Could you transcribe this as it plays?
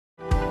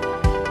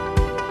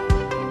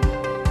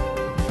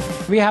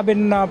we have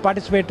been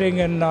participating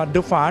in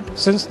DUPHAT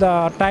since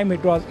the time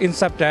it was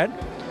incepted,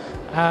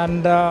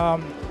 and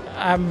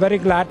I'm very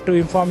glad to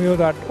inform you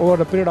that over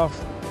the period of,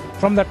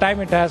 from the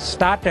time it has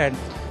started,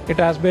 it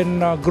has been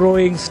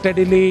growing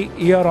steadily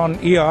year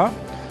on year,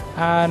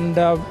 and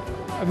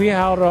we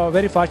are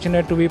very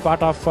fortunate to be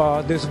part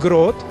of this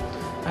growth,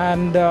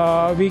 and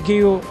we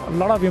give a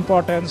lot of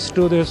importance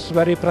to this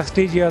very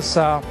prestigious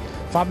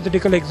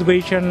pharmaceutical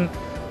exhibition,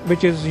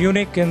 which is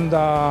unique in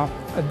the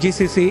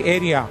GCC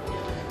area.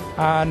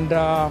 And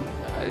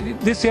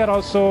this year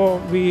also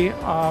we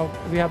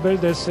have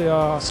built this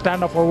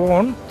stand of our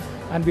own,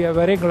 and we are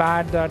very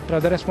glad that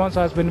the response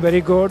has been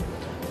very good,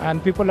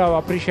 and people have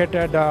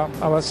appreciated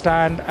our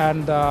stand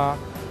and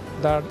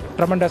the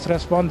tremendous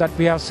response that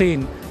we have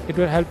seen. It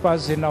will help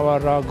us in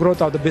our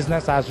growth of the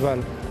business as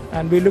well,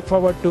 and we look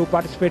forward to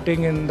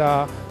participating in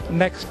the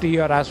next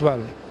year as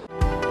well.